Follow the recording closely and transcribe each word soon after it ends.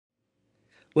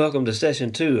Welcome to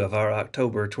Session 2 of our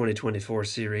October 2024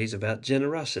 series about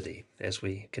generosity as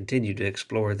we continue to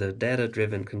explore the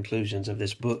data-driven conclusions of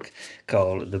this book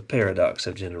called The Paradox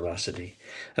of Generosity.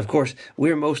 Of course,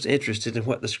 we're most interested in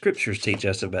what the Scriptures teach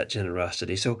us about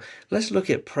generosity, so let's look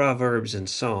at Proverbs and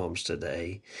Psalms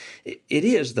today. It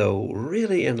is, though,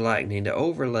 really enlightening to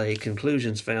overlay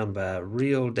conclusions found by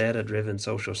real data-driven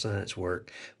social science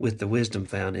work with the wisdom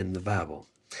found in the Bible.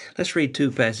 Let's read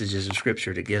two passages of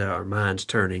Scripture to get our minds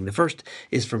turning. The first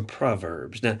is from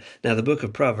Proverbs. Now, the book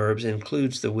of Proverbs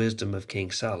includes the wisdom of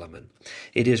King Solomon.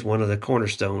 It is one of the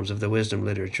cornerstones of the wisdom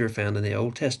literature found in the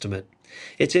Old Testament.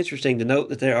 It's interesting to note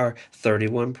that there are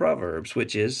 31 Proverbs,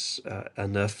 which is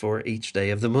enough for each day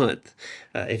of the month.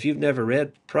 If you've never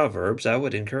read Proverbs, I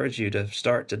would encourage you to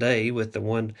start today with the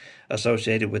one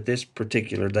associated with this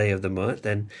particular day of the month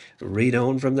and read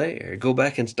on from there. Go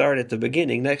back and start at the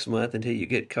beginning next month until you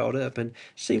get caught up and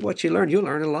see what you learn. You'll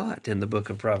learn a lot in the book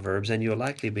of Proverbs, and you'll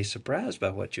likely be surprised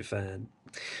by what you find.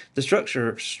 The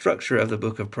structure of the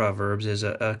book of Proverbs is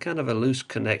a kind of a loose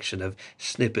connection of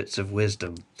snippets of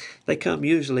wisdom. They come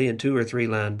usually in 2 or 3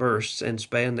 line bursts and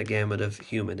span the gamut of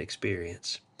human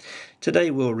experience.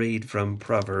 Today we'll read from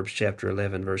Proverbs chapter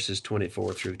 11, verses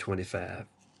 24 through 25.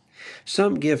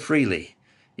 Some give freely,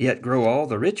 yet grow all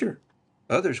the richer.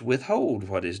 Others withhold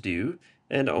what is due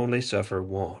and only suffer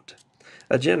want.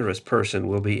 A generous person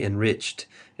will be enriched,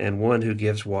 and one who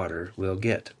gives water will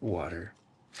get water.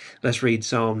 Let's read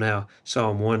Psalm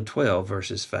 112,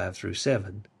 verses 5 through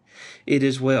 7. It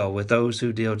is well with those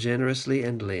who deal generously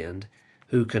and lend,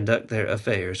 who conduct their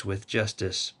affairs with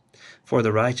justice. For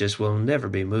the righteous will never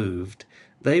be moved.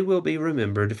 They will be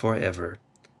remembered forever.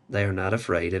 They are not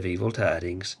afraid of evil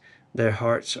tidings. Their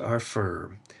hearts are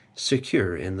firm,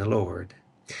 secure in the Lord.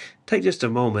 Take just a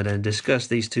moment and discuss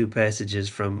these two passages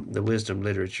from the wisdom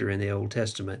literature in the Old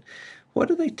Testament. What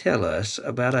do they tell us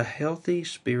about a healthy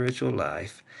spiritual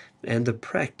life and the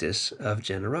practice of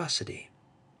generosity?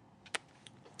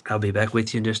 I'll be back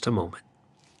with you in just a moment.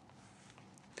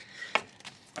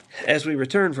 As we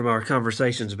return from our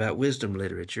conversations about wisdom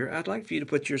literature, I'd like for you to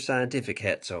put your scientific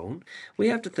hats on. We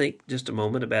have to think just a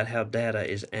moment about how data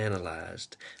is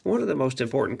analyzed. One of the most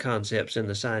important concepts in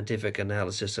the scientific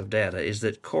analysis of data is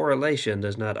that correlation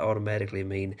does not automatically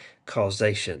mean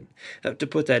causation. To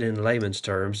put that in layman's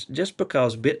terms, just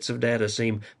because bits of data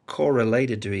seem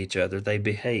correlated to each other, they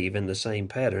behave in the same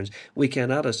patterns, we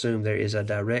cannot assume there is a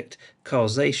direct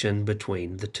causation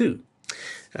between the two.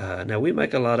 Now, we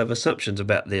make a lot of assumptions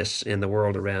about this in the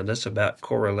world around us, about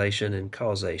correlation and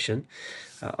causation.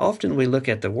 Often we look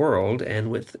at the world and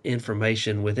with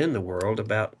information within the world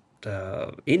about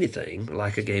anything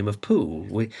like a game of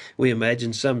pool. We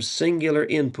imagine some singular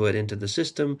input into the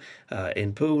system.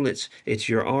 In pool, it's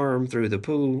your arm through the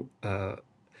pool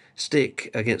stick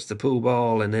against the pool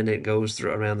ball, and then it goes through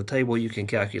around the table. You can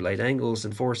calculate angles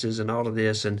and forces and all of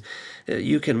this, and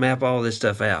you can map all this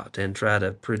stuff out and try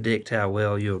to predict how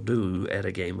well you'll do at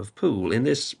a game of pool. In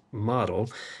this model,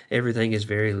 everything is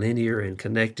very linear and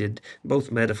connected,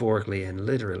 both metaphorically and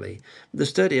literally. The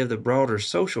study of the broader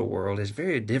social world is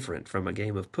very different from a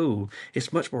game of pool.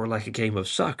 It's much more like a game of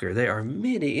soccer. There are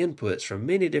many inputs from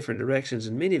many different directions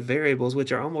and many variables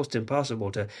which are almost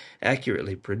impossible to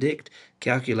accurately predict,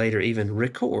 calculate, or even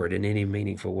record in any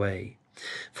meaningful way.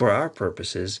 For our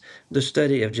purposes, the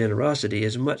study of generosity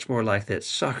is much more like that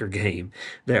soccer game.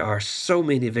 There are so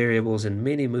many variables and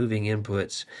many moving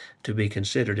inputs to be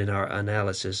considered in our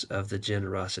analysis of the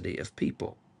generosity of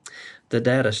people. The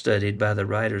data studied by the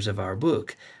writers of our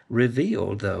book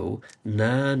revealed, though,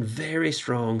 9 very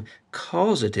strong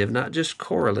causative, not just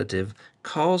correlative,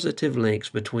 causative links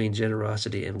between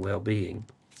generosity and well-being.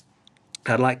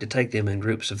 I'd like to take them in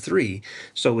groups of 3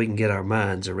 so we can get our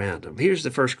minds around them. Here's the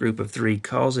first group of 3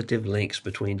 causative links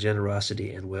between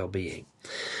generosity and well-being.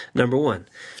 Number 1,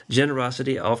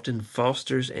 generosity often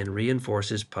fosters and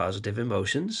reinforces positive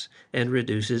emotions and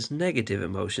reduces negative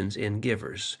emotions in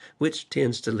givers, which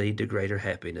tends to lead to greater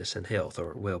happiness and health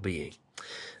or well-being.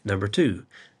 Number 2,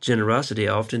 generosity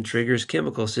often triggers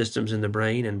chemical systems in the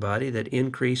brain and body that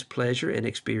increase pleasure and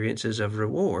experiences of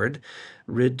reward,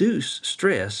 reduce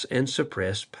stress, and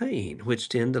suppress pain, which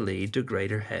tend to lead to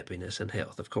greater happiness and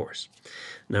health, of course.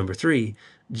 Number 3,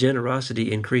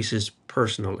 generosity increases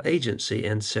personal agency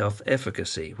and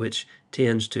self-efficacy, which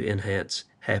tends to enhance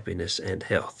happiness and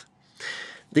health.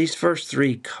 These first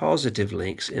 3 causative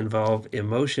links involve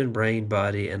emotion, brain,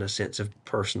 body, and a sense of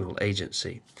personal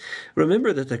agency.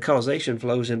 Remember that the causation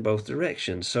flows in both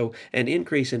directions, so an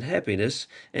increase in happiness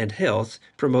and health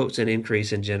promotes an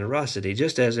increase in generosity,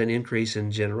 just as an increase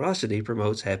in generosity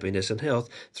promotes happiness and health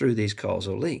through these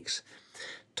causal links.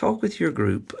 Talk with your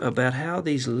group about how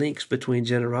these links between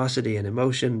generosity and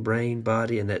emotion, brain,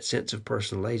 body, and that sense of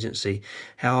personal agency,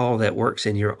 how all that works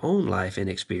in your own life and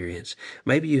experience.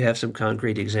 Maybe you have some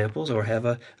concrete examples or have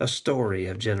a story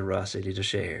of generosity to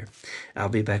share. I'll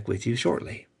be back with you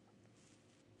shortly.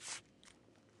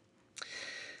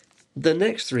 The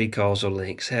next three causal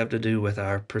links have to do with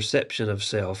our perception of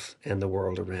self and the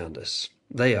world around us.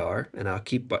 They are, and I'll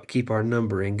keep our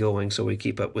numbering going so we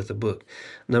keep up with the book.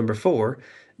 Number 4,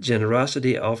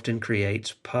 generosity often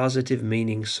creates positive,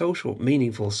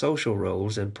 meaningful social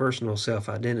roles and personal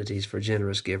self-identities for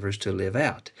generous givers to live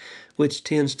out, which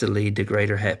tends to lead to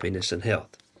greater happiness and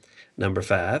health. Number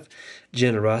 5,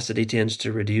 generosity tends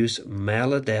to reduce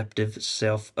maladaptive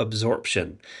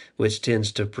self-absorption, which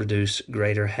tends to produce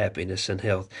greater happiness and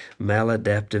health.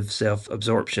 Maladaptive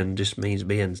self-absorption just means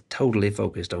being totally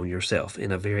focused on yourself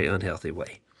in a very unhealthy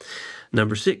way.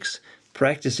 Number 6,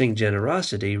 practicing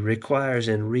generosity requires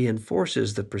and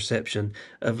reinforces the perception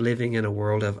of living in a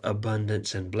world of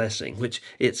abundance and blessing, which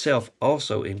itself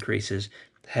also increases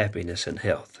happiness and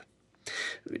health.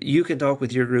 You can talk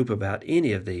with your group about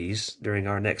any of these during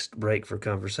our next break for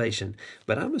conversation,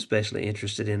 but I'm especially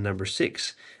interested in number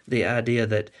 6, the idea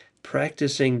that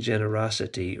practicing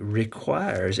generosity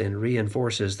requires and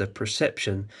reinforces the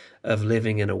perception of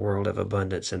living in a world of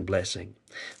abundance and blessing.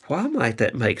 Why might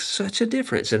that make such a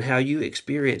difference in how you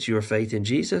experience your faith in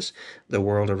Jesus, the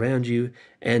world around you,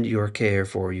 and your care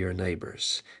for your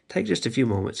neighbors? Take just a few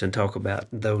moments and talk about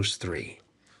those 3.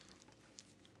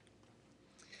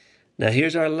 Now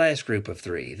here's our last group of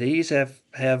 3. These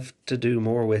have to do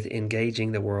more with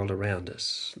engaging the world around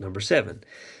us. Number 7,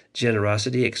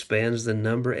 generosity expands the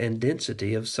number and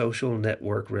density of social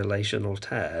network relational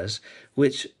ties,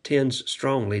 which tends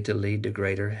strongly to lead to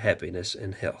greater happiness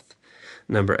and health.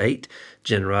 Number 8,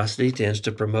 generosity tends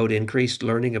to promote increased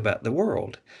learning about the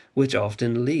world, which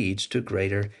often leads to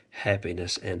greater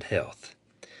happiness and health.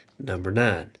 Number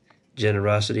 9,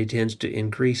 generosity tends to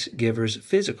increase givers'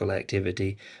 physical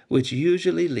activity, which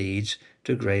usually leads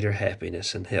to greater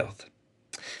happiness and health.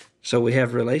 So we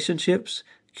have relationships,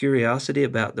 curiosity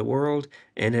about the world,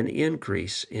 and an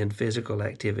increase in physical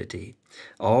activity.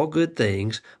 All good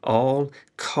things, all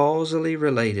causally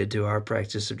related to our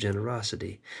practice of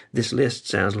generosity. This list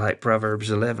sounds like Proverbs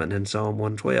 11 and Psalm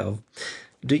 112.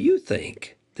 Do you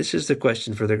think, this is the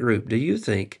question for the group, do you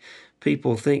think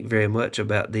people think very much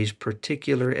about these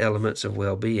particular elements of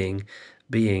well-being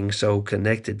being so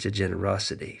connected to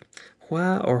generosity?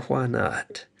 Why or why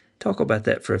not? Talk about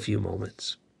that for a few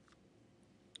moments.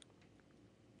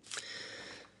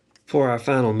 For our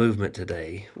final movement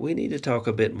today, we need to talk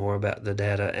a bit more about the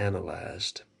data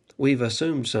analyzed. We've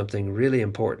assumed something really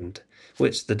important,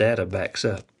 which the data backs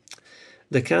up.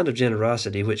 The kind of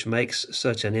generosity which makes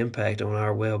such an impact on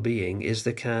our well-being is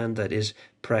the kind that is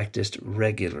practiced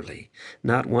regularly,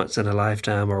 not once in a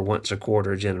lifetime or once a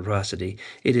quarter generosity.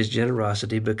 It is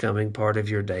generosity becoming part of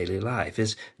your daily life.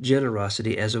 It's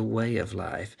generosity as a way of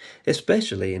life,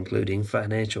 especially including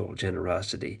financial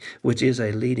generosity, which is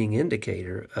a leading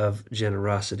indicator of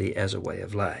generosity as a way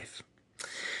of life.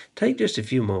 Take just a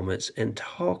few moments and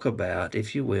talk about,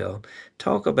 if you will,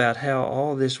 talk about how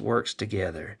all this works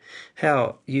together,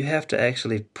 how you have to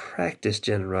actually practice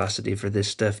generosity for this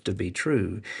stuff to be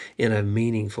true in a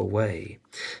meaningful way.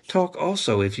 Talk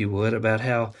also, if you would, about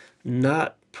how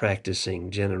not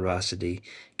practicing generosity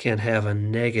can have a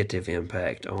negative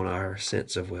impact on our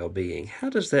sense of well-being. How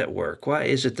does that work? Why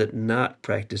is it that not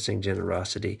practicing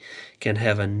generosity can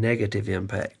have a negative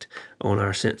impact on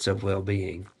our sense of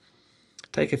well-being?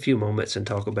 Take a few moments and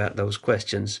talk about those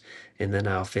questions, and then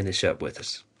I'll finish up with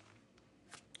us.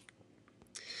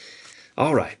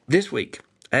 All right, this week,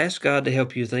 ask God to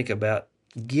help you think about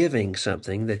giving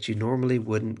something that you normally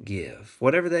wouldn't give.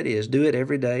 Whatever that is, do it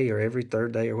every day or every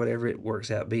third day or whatever it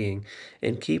works out being,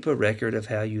 and keep a record of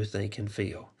how you think and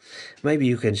feel. Maybe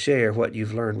you can share what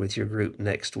you've learned with your group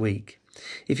next week.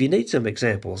 If you need some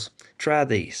examples, try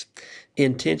these.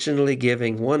 Intentionally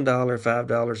giving $1,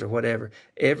 $5, or whatever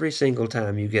every single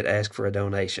time you get asked for a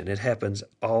donation. It happens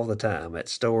all the time at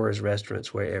stores,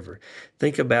 restaurants, wherever.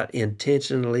 Think about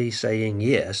intentionally saying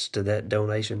yes to that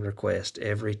donation request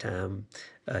every time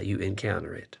you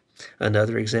encounter it.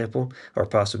 Another example or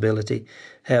possibility,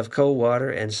 have cold water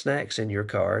and snacks in your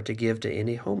car to give to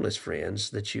any homeless friends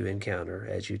that you encounter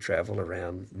as you travel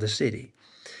around the city.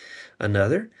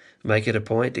 Another, make it a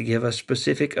point to give a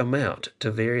specific amount to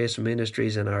various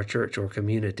ministries in our church or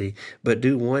community, but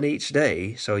do one each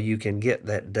day so you can get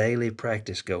that daily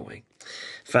practice going.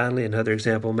 Finally, another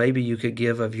example, maybe you could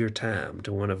give of your time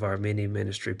to one of our many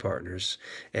ministry partners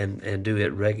and do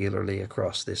it regularly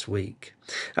across this week.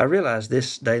 I realize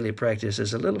this daily practice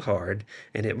is a little hard,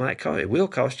 and it will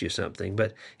cost you something,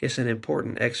 but it's an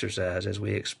important exercise as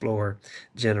we explore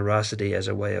generosity as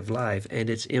a way of life and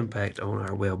its impact on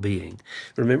our well-being.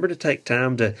 Remember to take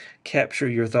time to capture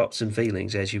your thoughts and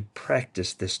feelings as you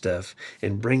practice this stuff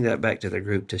and bring that back to the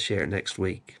group to share next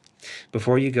week.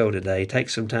 Before you go today, take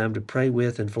some time to pray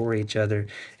with and for each other.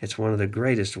 It's one of the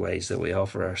greatest ways that we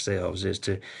offer ourselves is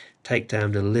to take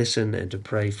time to listen and to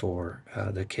pray for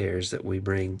the cares that we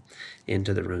bring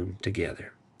into the room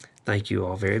together. Thank you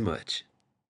all very much.